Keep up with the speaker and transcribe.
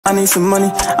I need some money,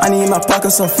 I need my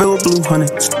pockets so filled with blue honey.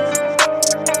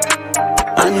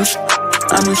 I need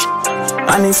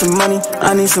some money,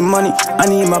 I need some money, I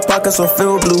need my pockets so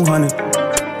filled with blue honey.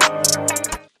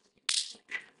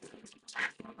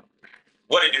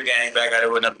 What it do, gang? Back at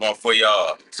it with another one for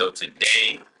y'all. So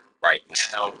today, right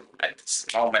now, at this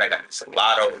moment, I got this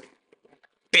Latto.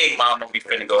 Big mama, we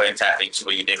finna go ahead and tap into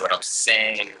it. You dig what I'm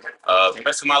saying? You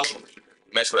mess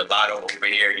with Latto over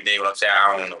here. You dig what I'm saying?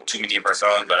 I don't know too many of her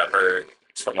songs, but I've heard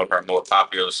some of her more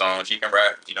popular songs. She can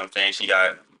rap. You know what I'm saying? She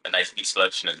got a nice beat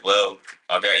selection as well.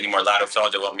 If there are any more Latto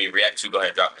songs that want me to react to, go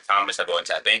ahead and drop in the comments. I'll go and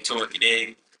tap into it. You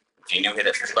dig? If you're new, hit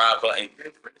that subscribe button.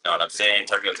 You know what I'm saying?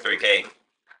 Turn me up to 3K.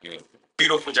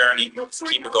 Beautiful journey. Let's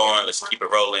keep it going. Let's keep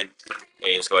it rolling.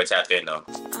 Hey, let's go and tap in though.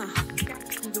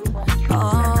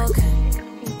 Okay.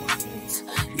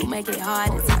 You make it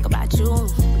hard to talk about you.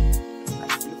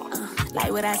 Like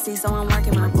what I see, so I'm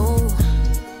working my boo.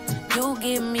 You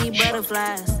give me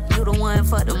butterflies. You the one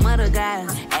for the mother guys.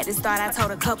 At the start, I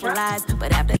told a couple lies,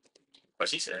 but after What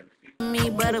she said? Me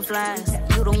butterflies.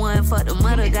 You the one for the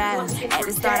mother guys. At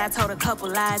the start, I told a couple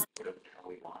lies.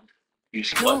 You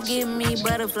give me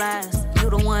butterflies. You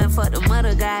the one for the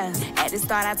mother guys. At the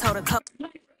start, I told a couple.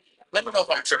 Let me know if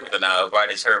I'm tripping or not. If I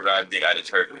just heard what I think I just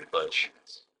heard it, but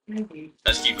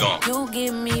let's keep going. You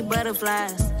give me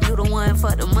butterflies. You the one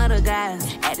for the mother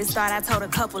guys. At the start, I told a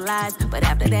couple lies, but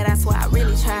after that, I swear I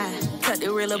really tried. Cut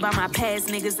the real about my past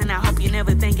niggas, and I hope you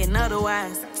never thinking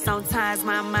otherwise. Sometimes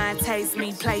my mind takes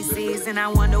me places, and I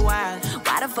wonder why.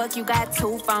 Why the fuck you got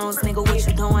two phones, nigga? What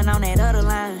you doing on that other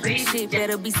line? Shit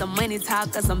better be some money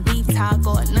talk or some beef talk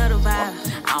or another vibe.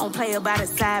 I don't play about a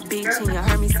side bitch, and you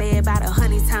heard me say it about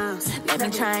 100 times. Let me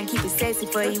try and keep it sexy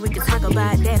for you. We can talk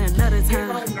about that another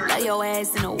time. Lay your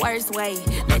ass in the worst way.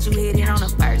 Let you hit it on the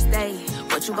first day.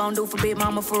 What you gonna do for Big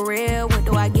Mama for real? What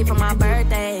do I get for my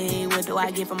birthday? What do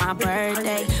I get for my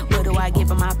birthday? What do I get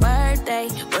for my birthday?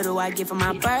 What do I get for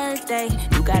my birthday?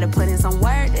 You gotta put in some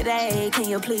work today. Can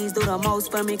you please do the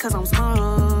most for me? Cause I'm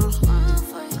strong.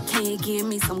 Can you give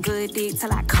me some good dick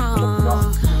till I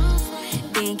come?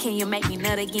 Then can you make me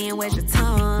nut again? Where's your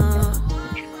tongue?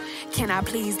 Can I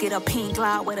please get a pink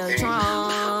cloud with a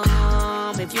drum?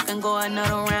 If you can go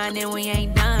another round, then we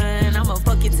ain't done. I'ma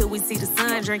fuck you till we see the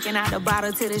sun. Drinking out the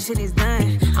bottle till the shit is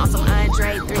done. On some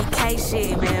Andre 3K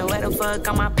shit, man. Where the fuck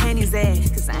are my pennies at?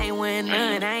 Cause I ain't wearing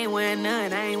none, I ain't wearing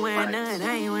none, I ain't wearing none,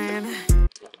 I ain't wearing none.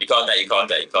 You called that, you called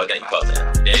that, you called that, you called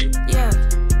that. Yeah.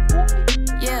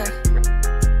 Yeah.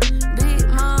 Big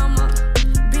mama,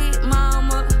 big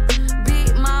mama,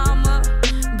 big mama.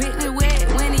 Big me wet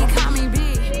when he call me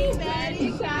big.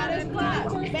 Baddie shot o'clock.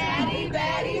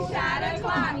 Baddie shot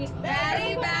o'clock.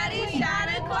 Baddie shot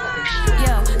o'clock.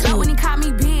 Yeah, so when he call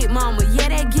me big mama, yeah,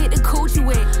 that get the coochie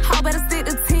wet. How better stick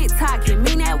to TikTok and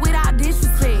mean that without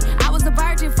disrespect. I was a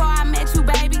virgin before I met you,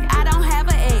 baby. I don't have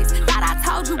an ex. Thought I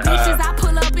told you bitches I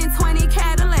pull up in 20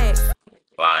 Cadillacs.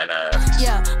 Fine ass.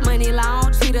 Yeah, money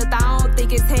long, cheetah thong,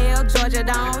 thick as hell, Georgia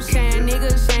don't. Sharing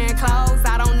niggas, sharing clothes.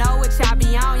 I don't know what y'all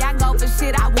be on. Y'all go for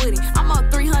shit I wouldn't. I'm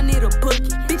up 300 a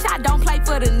bookie. Bitch, I don't play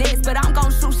for the Nets, but I'm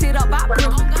gon' shoot shit up by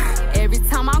Brooklyn. Every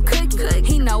time I'm cooking,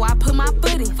 he know I put my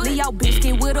foot in. Leo bitch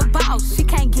get with a boss. She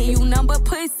can't give you none but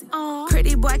pussy.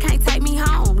 Pretty boy can't take me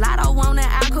home. Latto want an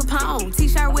Al Capone.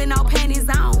 T-shirt with no panties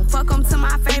on. Fuck 'em to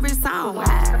my favorite song.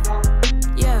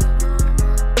 Yeah.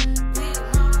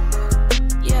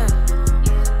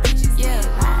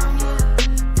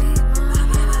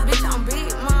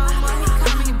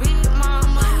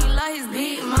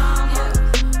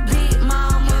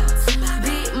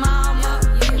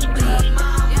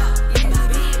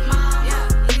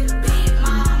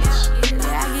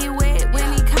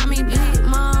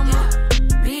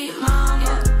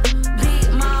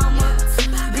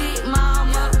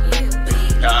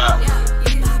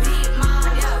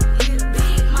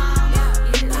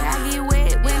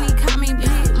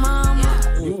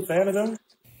 Fan of them?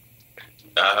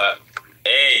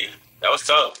 Hey, that was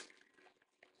tough.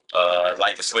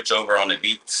 Like to switch over on the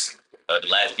beats. The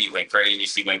last beat went crazy.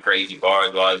 She went crazy.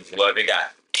 Bars. Well, they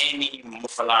got any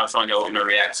more live song y'all want to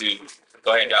react to?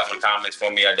 Go ahead and drop some comments for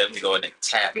me. I definitely go ahead and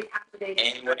tap it.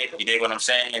 Anyway, you dig what I'm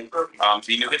saying? If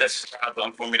you new, hit that subscribe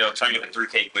button for me. They'll turn you to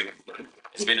 3K quick.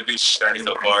 It's been a big journey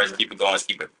so far. Let's keep it going. Let's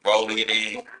keep it rolling it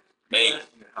in. Hey,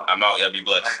 I'm out. Y'all be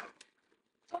blessed.